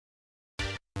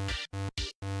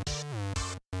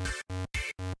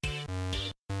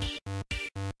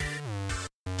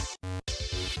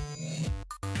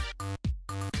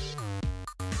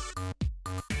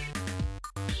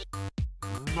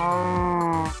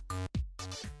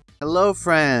Hello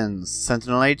friends,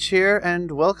 SentinalhMC here,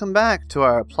 and welcome back to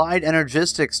our Applied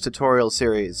Energistics tutorial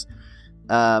series.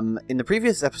 In the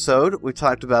previous episode, we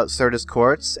talked about Certus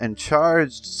Quartz and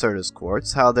charged Certus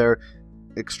Quartz, how they're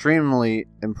extremely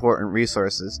important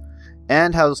resources,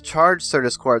 and how charged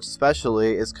Certus Quartz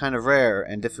especially is kind of rare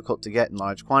and difficult to get in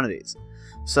large quantities.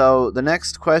 So the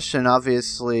next question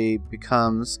obviously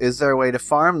becomes, is there a way to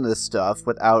farm this stuff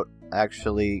without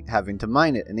actually having to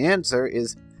mine it? And the answer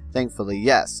is thankfully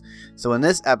yes. So in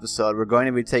this episode we're going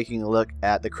to be taking a look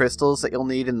at the crystals that you'll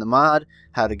need in the mod,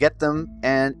 how to get them,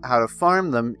 and how to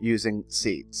farm them using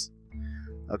seeds.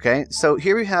 Okay, so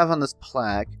here we have on this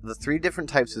plaque the three different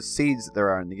types of seeds that there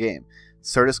are in the game.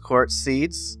 Certus Quartz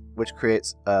seeds, which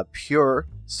creates pure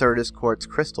Certus Quartz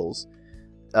crystals.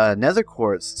 Nether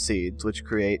Quartz seeds, which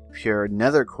create pure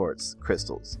Nether Quartz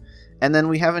crystals. And then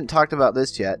we haven't talked about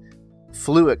this yet,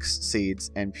 Fluix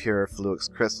seeds and pure Fluix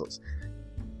crystals.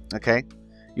 Okay,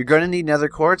 you're going to need Nether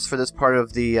Quartz for this part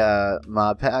of the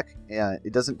mod pack.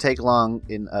 It doesn't take long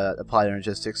in Applied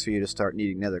Energistics for you to start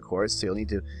needing Nether Quartz, so you'll need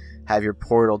to have your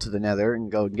portal to the Nether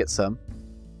and go and get some.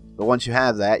 But once you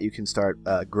have that, you can start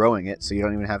growing it, so you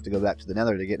don't even have to go back to the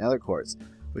Nether to get Nether Quartz,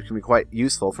 which can be quite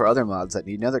useful for other mods that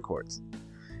need Nether Quartz.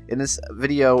 In this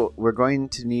video, we're going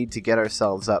to need to get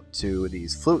ourselves up to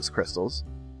these Fluix crystals.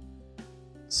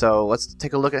 So let's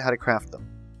take a look at how to craft them.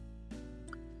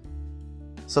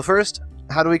 So first,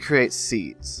 how do we create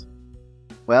seeds?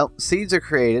 Well, seeds are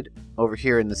created over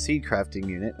here in the seed crafting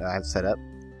unit that I have set up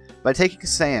by taking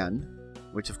sand,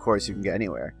 which of course you can get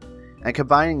anywhere, and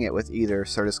combining it with either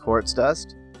Certus Quartz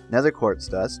dust, Nether Quartz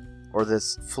dust, or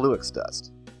this Fluix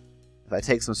dust. If I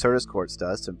take some Certus Quartz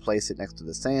dust and place it next to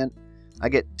the sand, I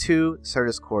get 2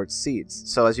 Certus Quartz seeds.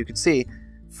 So as you can see,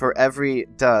 for every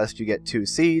dust you get 2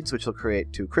 seeds, which will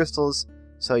create 2 crystals,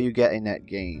 so you get a net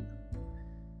gain.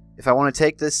 If I want to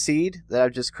take this seed that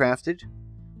I've just crafted,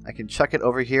 I can chuck it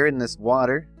over here in this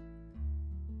water,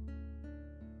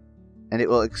 and it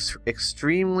will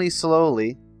extremely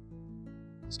slowly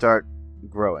start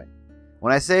growing.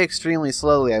 When I say extremely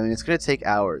slowly, I mean it's going to take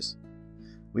hours.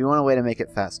 We want a way to make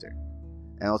it faster,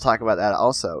 and we'll talk about that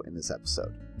also in this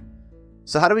episode.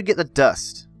 So how do we get the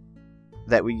dust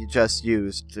that we just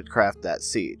used to craft that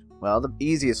seed? Well, the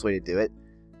easiest way to do it,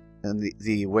 and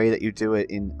the way that you do it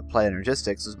in Applied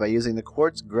Energistics, is by using the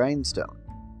quartz grindstone.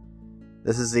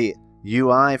 This is the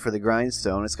UI for the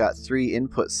grindstone. It's got 3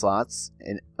 input slots,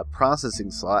 a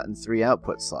processing slot, and 3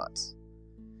 output slots.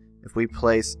 If we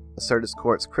place a Certus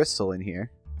Quartz crystal in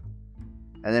here,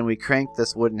 and then we crank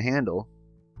this wooden handle,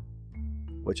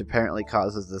 which apparently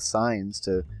causes the signs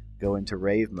to go into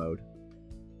rave mode,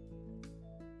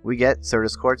 we get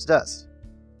Certus Quartz dust.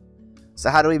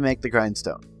 So how do we make the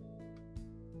grindstone?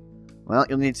 Well,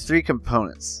 you'll need 3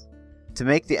 components. To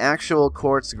make the actual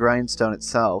quartz grindstone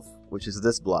itself, which is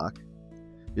this block,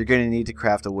 you're going to need to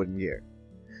craft a wooden gear.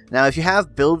 Now, if you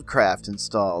have BuildCraft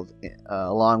installed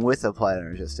along with Applied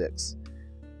Energistics,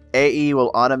 AE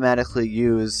will automatically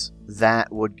use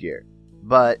that wood gear.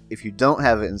 But if you don't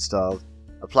have it installed,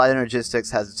 Applied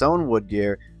Energistics has its own wood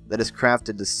gear that is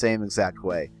crafted the same exact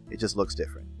way. It just looks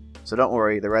different. So don't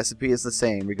worry, the recipe is the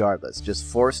same regardless. Just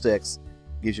 4 sticks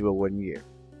gives you a wooden gear.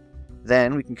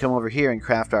 Then we can come over here and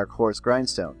craft our quartz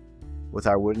grindstone with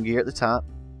our wooden gear at the top,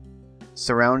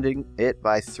 surrounding it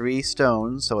by 3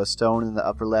 stones, so a stone in the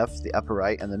upper left, the upper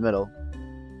right, and the middle.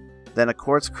 Then a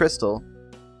quartz crystal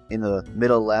in the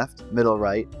middle left, middle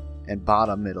right, and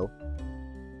bottom middle.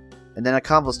 And then a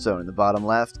cobblestone in the bottom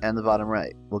left and the bottom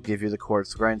right will give you the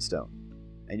quartz grindstone.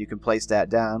 And you can place that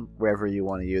down wherever you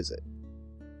want to use it.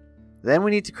 Then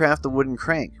we need to craft the wooden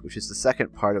crank, which is the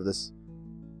second part of this,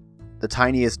 the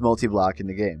tiniest multi-block in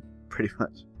the game, pretty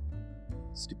much.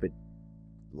 Stupid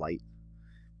light.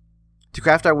 To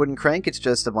craft our wooden crank, it's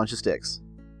just a bunch of sticks.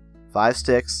 5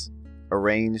 sticks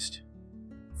arranged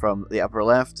from the upper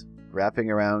left, wrapping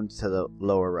around to the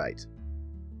lower right.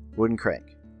 Wooden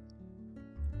crank.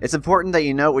 It's important that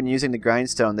you note when using the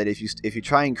grindstone that if you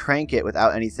try and crank it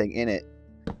without anything in it,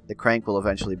 the crank will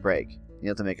eventually break. You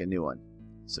have to make a new one.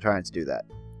 So try not to do that.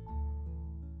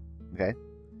 Okay?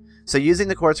 So using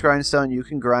the quartz grindstone, you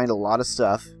can grind a lot of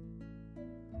stuff.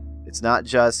 It's not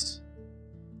just,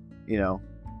 you know,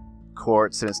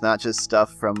 quartz, and it's not just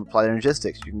stuff from Applied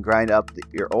Energistics. You can grind up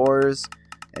your ores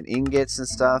and ingots and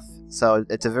stuff. So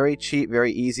it's a very cheap,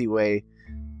 very easy way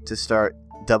to start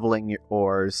doubling your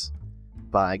ores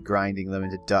by grinding them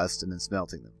into dust and then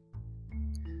smelting them.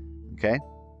 Okay?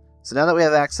 So now that we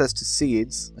have access to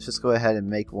seeds, let's just go ahead and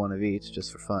make one of each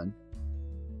just for fun.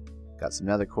 Got some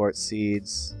Nether Quartz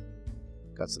seeds.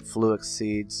 Got some Fluix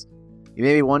seeds. You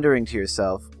may be wondering to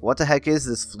yourself, what the heck is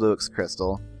this Fluix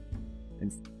crystal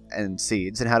and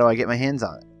seeds, and how do I get my hands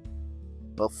on it?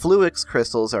 Well, Fluix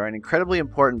crystals are an incredibly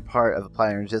important part of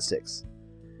Applied Energistics.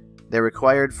 They're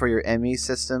required for your ME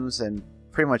systems and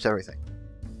pretty much everything.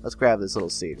 Let's grab this little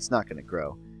seed. It's not going to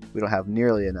grow. We don't have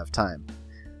nearly enough time.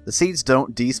 The seeds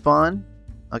don't despawn,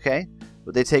 okay?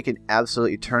 But they take an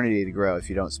absolute eternity to grow if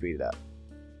you don't speed it up.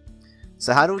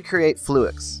 So how do we create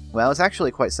Fluix? Well, it's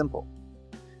actually quite simple.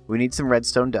 We need some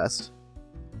redstone dust.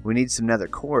 We need some nether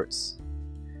quartz.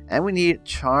 And we need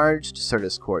charged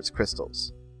Certus Quartz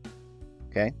crystals.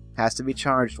 Okay? Has to be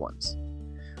charged ones.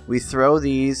 We throw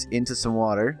these into some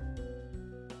water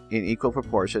in equal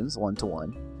proportions, 1 to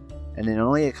 1. And in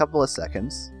only a couple of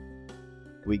seconds,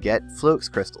 we get Fluix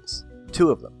crystals.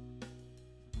 2 of them.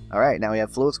 Alright, now we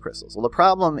have Fluix crystals. Well, the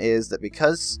problem is that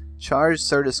because charged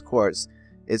Certus Quartz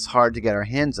is hard to get our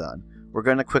hands on, we're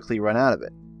going to quickly run out of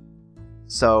it.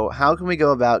 So how can we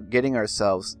go about getting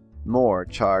ourselves more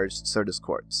charged Certus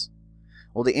Quartz?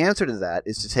 Well, the answer to that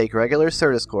is to take regular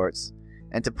Certus Quartz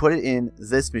and to put it in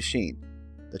this machine,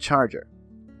 the charger.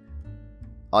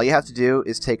 All you have to do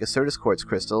is take a Certus Quartz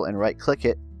crystal and right-click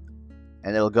it,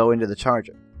 and it'll go into the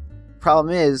charger.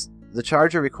 Problem is, the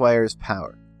charger requires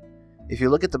power. If you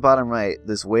look at the bottom right,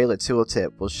 this Whaler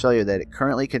tooltip will show you that it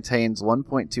currently contains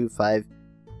 1.25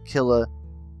 kilo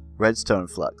redstone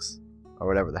flux, or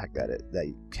whatever the heck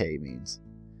that K means.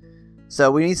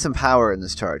 So we need some power in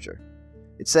this charger.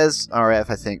 It says RF,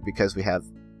 I think, because we have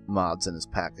mods in this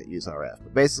pack that use RF.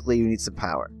 But basically, you need some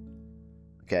power.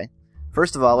 Okay?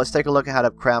 First of all, let's take a look at how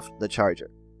to craft the charger,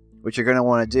 which you're going to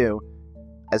want to do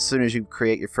as soon as you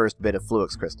create your first bit of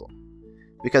Fluix crystal.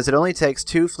 Because it only takes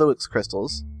 2 Fluix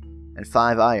crystals and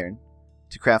 5 iron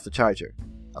to craft the charger.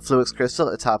 A Fluix crystal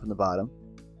at the top and the bottom,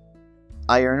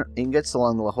 iron ingots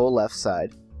along the whole left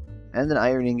side, and an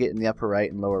iron ingot in the upper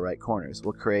right and lower right corners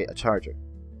will create a charger.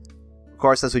 Of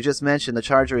course, as we just mentioned, the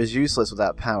charger is useless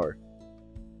without power.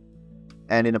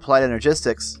 And in Applied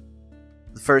Energistics,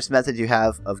 the first method you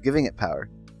have of giving it power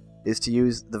is to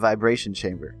use the vibration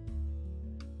chamber,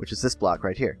 which is this block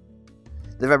right here.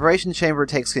 The vibration chamber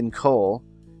takes in coal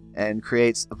and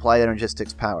creates Applied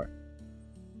Energistics power.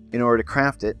 In order to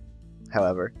craft it,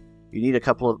 however, you need a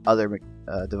couple of other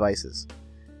devices.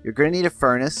 You're going to need a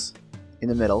furnace in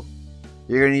the middle.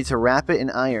 You're going to need to wrap it in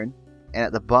iron, and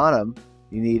at the bottom,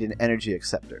 you need an energy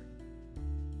acceptor,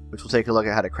 which we'll take a look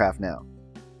at how to craft now.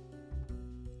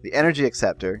 The energy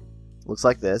acceptor looks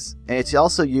like this, and it's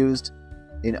also used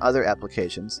in other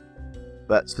applications,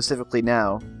 but specifically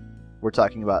now, we're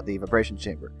talking about the vibration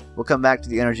chamber. We'll come back to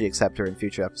the energy acceptor in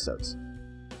future episodes.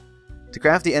 To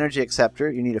craft the energy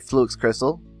acceptor, you need a Fluix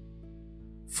crystal,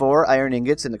 4 iron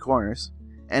ingots in the corners,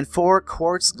 and 4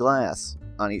 quartz glass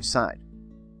on each side.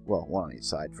 Well, 1 on each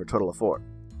side for a total of 4.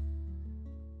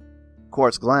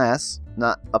 Quartz glass,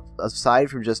 not aside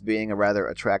from just being a rather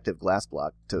attractive glass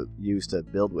block to use to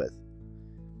build with,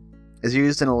 is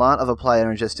used in a lot of Applied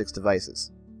Energistics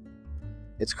devices.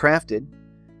 It's crafted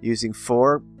using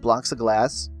 4 blocks of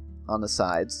glass on the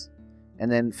sides,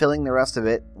 and then filling the rest of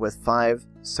it with 5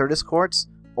 Certus Quartz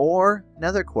or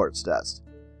nether quartz dust.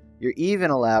 You're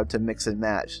even allowed to mix and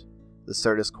match the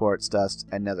Certus Quartz dust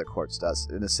and nether quartz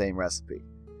dust in the same recipe.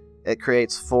 It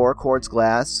creates 4 quartz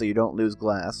glass, so you don't lose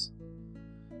glass.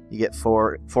 You get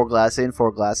 4 glass in,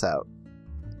 4 glass out.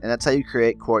 And that's how you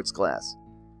create quartz glass.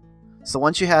 So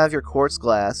once you have your quartz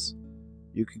glass,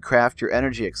 you can craft your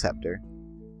energy acceptor,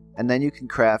 and then you can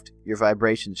craft your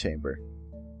vibration chamber.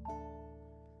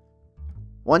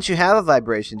 Once you have a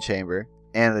vibration chamber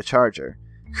and a charger,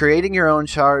 creating your own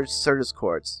charged Certus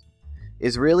Quartz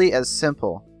is really as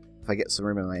simple, if I get some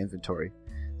room in my inventory,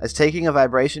 as taking a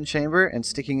vibration chamber and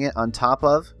sticking it on top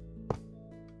of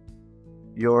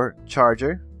your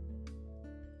charger,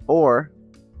 or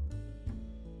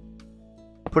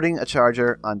putting a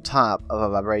charger on top of a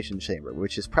vibration chamber,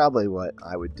 which is probably what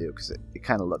I would do because it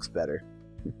kind of looks better.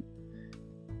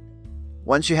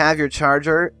 Once you have your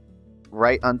charger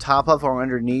right on top of or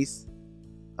underneath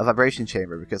a vibration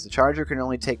chamber, because the charger can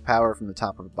only take power from the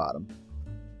top or the bottom,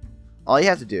 all you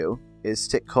have to do is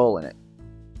stick coal in it.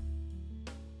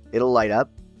 It'll light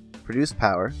up, produce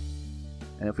power,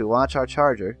 and if we watch our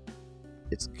charger,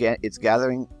 it's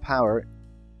gathering power,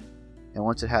 and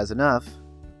once it has enough,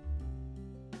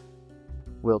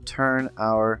 we'll turn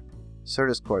our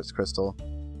Certus Quartz crystal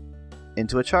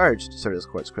into a charged Certus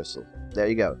Quartz crystal. There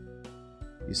you go.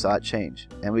 You saw it change.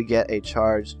 And we get a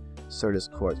charged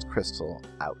Certus Quartz crystal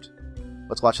out.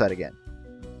 Let's watch that again.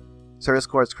 Certus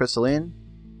Quartz crystal in,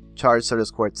 charged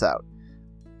Certus Quartz out.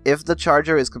 If the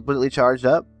charger is completely charged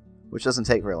up, which doesn't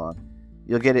take very long,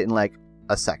 you'll get it in like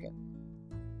a second.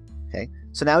 Okay,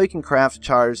 so now we can craft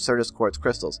charged Certus Quartz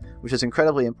crystals, which is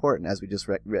incredibly important, as we just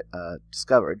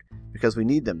discovered, because we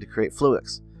need them to create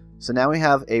Fluix. So now we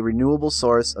have a renewable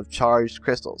source of charged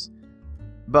crystals.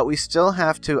 But we still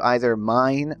have to either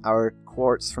mine our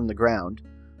quartz from the ground,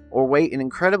 or wait an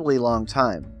incredibly long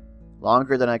time,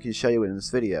 longer than I can show you in this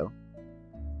video,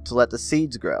 to let the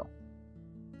seeds grow.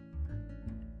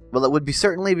 Well, it would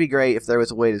certainly be great if there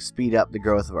was a way to speed up the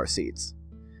growth of our seeds.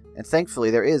 And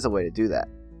thankfully there is a way to do that.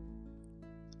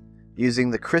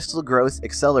 Using the Crystal Growth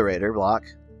Accelerator block,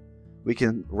 we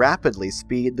can rapidly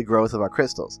speed the growth of our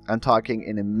crystals. I'm talking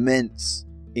an immense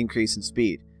increase in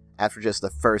speed after just the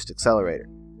first accelerator.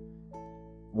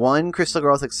 One Crystal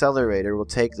Growth Accelerator will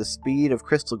take the speed of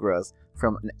crystal growth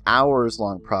from an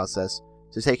hours-long process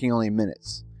to taking only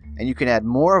minutes. And you can add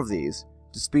more of these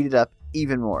to speed it up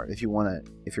even more if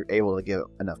you're able to give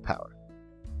enough power.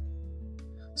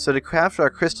 So to craft our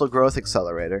Crystal Growth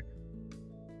Accelerator,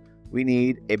 we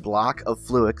need a block of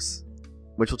Fluix,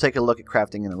 which we'll take a look at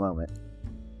crafting in a moment,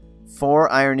 4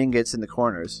 iron ingots in the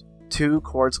corners, 2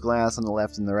 quartz glass on the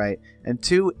left and the right, and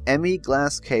 2 ME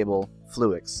glass cable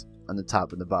Fluix on the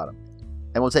top and the bottom.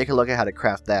 And we'll take a look at how to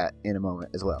craft that in a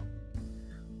moment as well.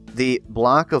 The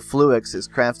block of Fluix is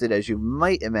crafted, as you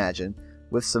might imagine,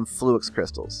 with some Fluix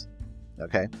crystals.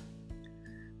 Okay?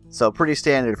 So pretty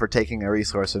standard for taking a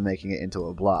resource and making it into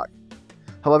a block.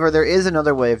 However, there is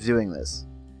another way of doing this.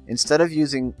 Instead of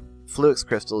using Fluix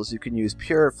crystals, you can use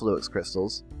pure Fluix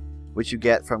crystals, which you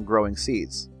get from growing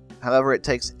seeds. However, it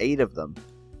takes 8 of them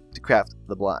to craft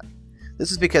the block.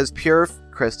 This is because pure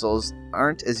crystals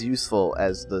aren't as useful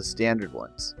as the standard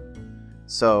ones.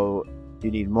 So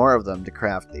you need more of them to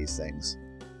craft these things.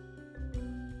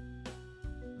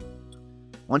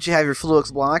 Once you have your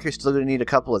Fluix block, you're still going to need a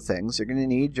couple of things. You're going to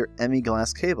need your ME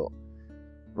glass cable.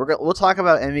 We'll talk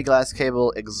about ME glass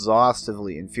cable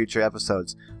exhaustively in future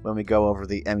episodes when we go over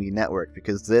the ME network,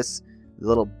 because this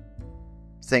little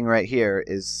thing right here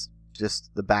is just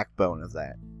the backbone of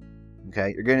that.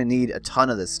 Okay, you're going to need a ton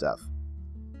of this stuff.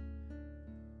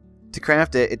 To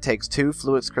craft it, it takes 2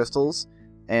 Fluix crystals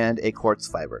and a quartz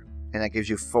fiber, and that gives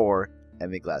you 4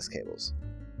 ME glass cables.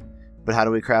 But how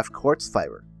do we craft quartz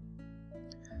fiber?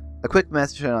 A quick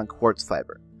message on quartz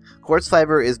fiber. Quartz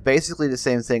fiber is basically the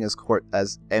same thing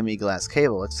as ME glass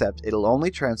cable, except it'll only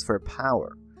transfer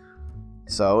power.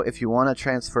 So if you want to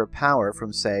transfer power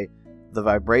from, say, the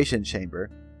vibration chamber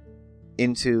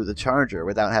into the charger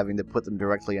without having to put them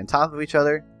directly on top of each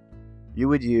other, you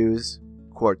would use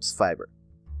quartz fiber.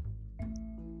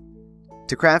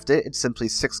 To craft it, it's simply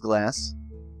 6 glass,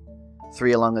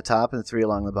 3 along the top and 3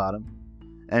 along the bottom,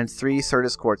 and 3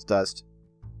 Certus Quartz dust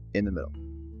in the middle.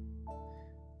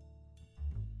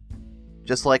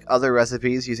 Just like other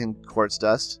recipes using quartz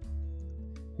dust,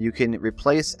 you can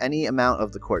replace any amount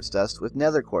of the quartz dust with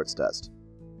nether quartz dust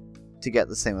to get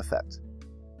the same effect.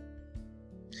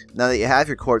 Now that you have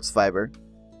your quartz fiber,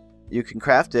 you can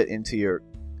craft it into your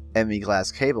ME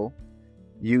glass cable,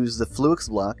 use the Fluix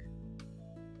block,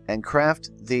 and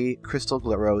craft the Crystal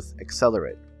Growth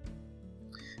Accelerator.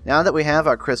 Now that we have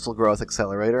our Crystal Growth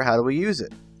Accelerator, how do we use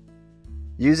it?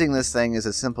 Using this thing is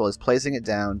as simple as placing it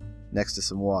down next to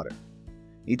some water.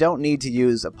 You don't need to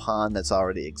use a pond that's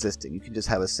already existing. You can just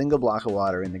have a single block of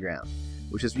water in the ground,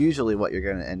 which is usually what you're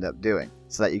going to end up doing,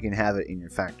 so that you can have it in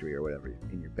your factory or whatever,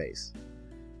 in your base.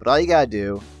 But all you gotta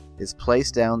do is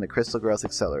place down the Crystal Growth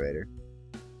Accelerator,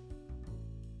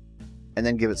 and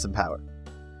then give it some power.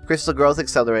 Crystal Growth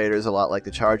Accelerator is a lot like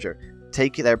the charger.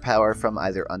 Take their power from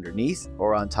either underneath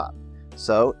or on top.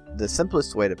 So the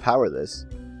simplest way to power this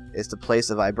is to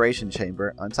place a vibration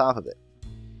chamber on top of it.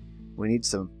 We need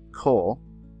some coal,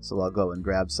 so I'll go and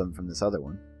grab some from this other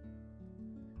one.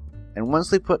 And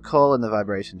once we put coal in the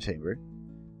vibration chamber,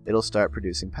 it'll start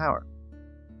producing power.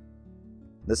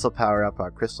 This will power up our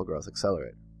Crystal Growth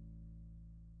Accelerator.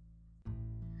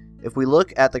 If we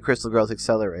look at the Crystal Growth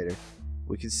Accelerator,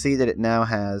 we can see that it now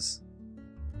has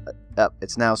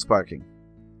it's now sparking.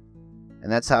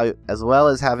 And that's how, as well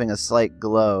as having a slight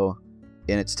glow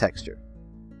in its texture.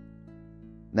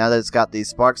 Now that it's got these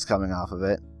sparks coming off of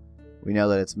it, we know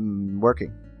that it's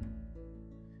working.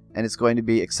 And it's going to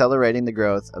be accelerating the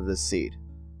growth of this seed.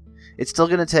 It's still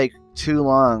going to take too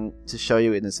long to show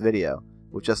you in this video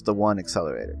with just the one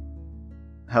accelerator.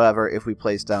 However, if we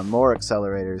place down more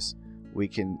accelerators, we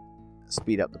can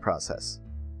speed up the process.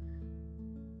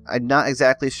 I'm not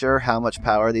exactly sure how much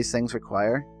power these things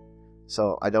require,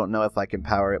 so I don't know if I can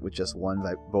power it with just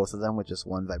both of them with just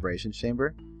one vibration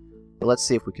chamber. But let's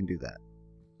see if we can do that.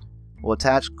 We'll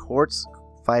attach quartz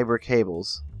fiber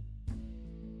cables.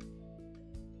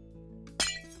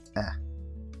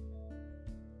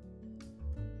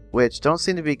 which don't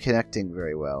seem to be connecting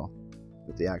very well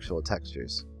with the actual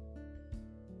textures.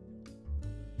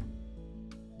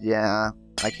 Yeah,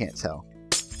 I can't tell.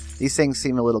 These things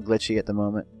seem a little glitchy at the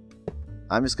moment.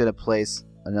 I'm just going to place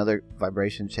another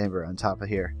vibration chamber on top of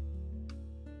here.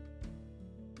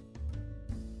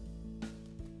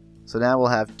 So now we'll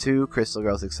have 2 crystal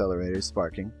growth accelerators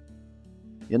sparking.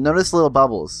 You'll notice little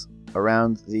bubbles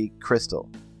around the crystal.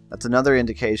 That's another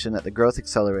indication that the growth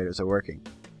accelerators are working.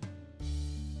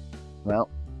 Well,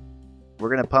 we're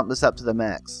going to pump this up to the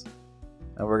max.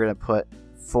 And we're going to put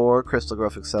 4 crystal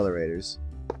growth accelerators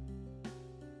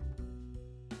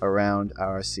around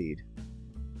our seed.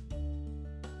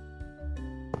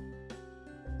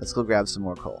 Let's go grab some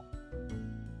more coal.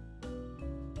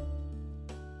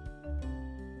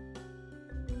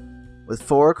 With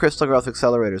 4 crystal growth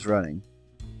accelerators running,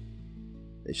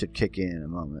 they should kick in a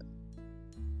moment.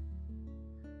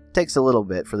 Takes a little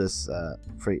bit for this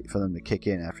for them to kick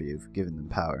in after you've given them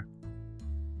power.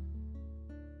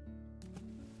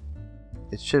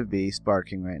 It should be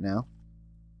sparking right now.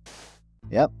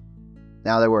 Yep,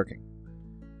 now they're working.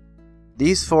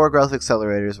 These 4 growth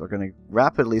accelerators are going to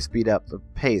rapidly speed up the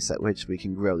pace at which we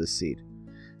can grow the seed.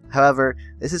 However,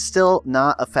 this is still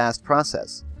not a fast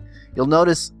process. You'll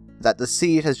notice that the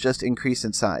seed has just increased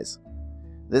in size.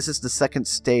 This is the second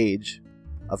stage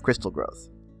of crystal growth.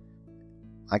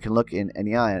 I can look in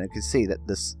NEI and I can see that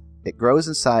it grows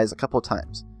in size a couple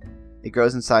times. It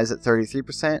grows in size at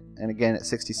 33% and again at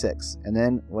 66%. And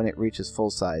then when it reaches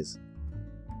full size,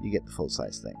 you get the full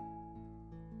size thing.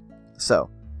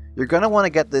 So, you're going to want to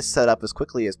get this set up as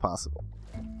quickly as possible.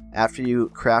 After you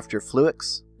craft your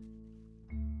Fluix...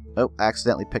 Oh, I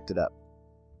accidentally picked it up.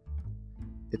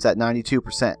 It's at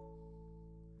 92%.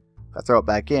 If I throw it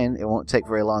back in, it won't take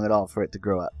very long at all for it to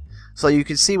grow up. So you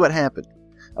can see what happened.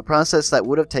 A process that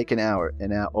would have taken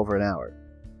over an hour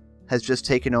has just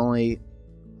taken only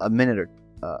a minute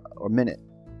or minute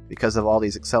because of all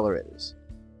these accelerators.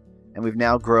 And we've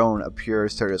now grown a pure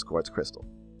Certus Quartz crystal.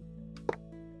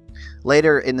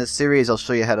 Later in this series, I'll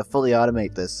show you how to fully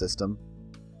automate this system.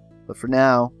 But for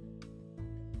now,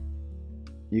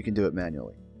 you can do it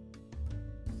manually.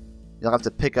 You'll have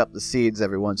to pick up the seeds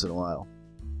every once in a while.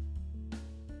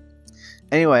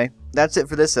 Anyway, that's it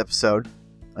for this episode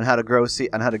on how to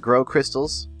grow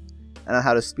crystals and on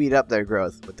how to speed up their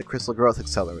growth with the Crystal Growth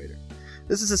Accelerator.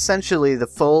 This is essentially the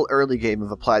full early game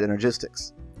of Applied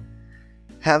Energistics.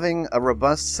 Having a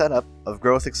robust setup of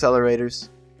growth accelerators,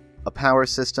 a power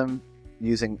system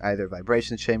using either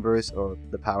vibration chambers or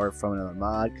the power from another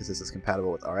mod, because this is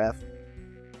compatible with RF,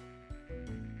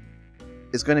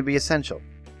 is going to be essential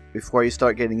before you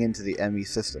start getting into the ME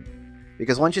system.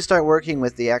 Because once you start working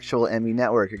with the actual ME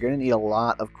network, you're going to need a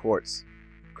lot of quartz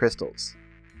crystals.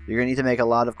 You're going to need to make a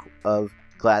lot of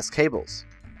glass cables.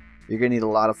 You're going to need a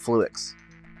lot of Fluix.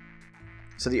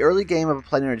 So the early game of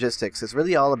Applied Energistics is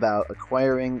really all about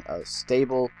acquiring a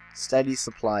stable, steady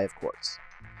supply of quartz.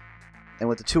 And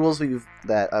with the tools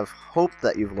that I've hoped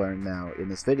that you've learned now in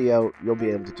this video, you'll be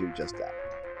able to do just that.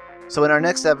 So in our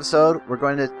next episode, we're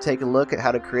going to take a look at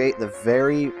how to create the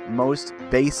very most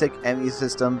basic ME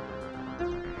system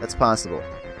that's possible.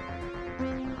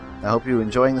 I hope you're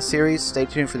enjoying the series. Stay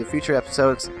tuned for the future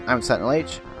episodes. I'm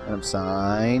SentinalH, and I'm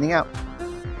signing out.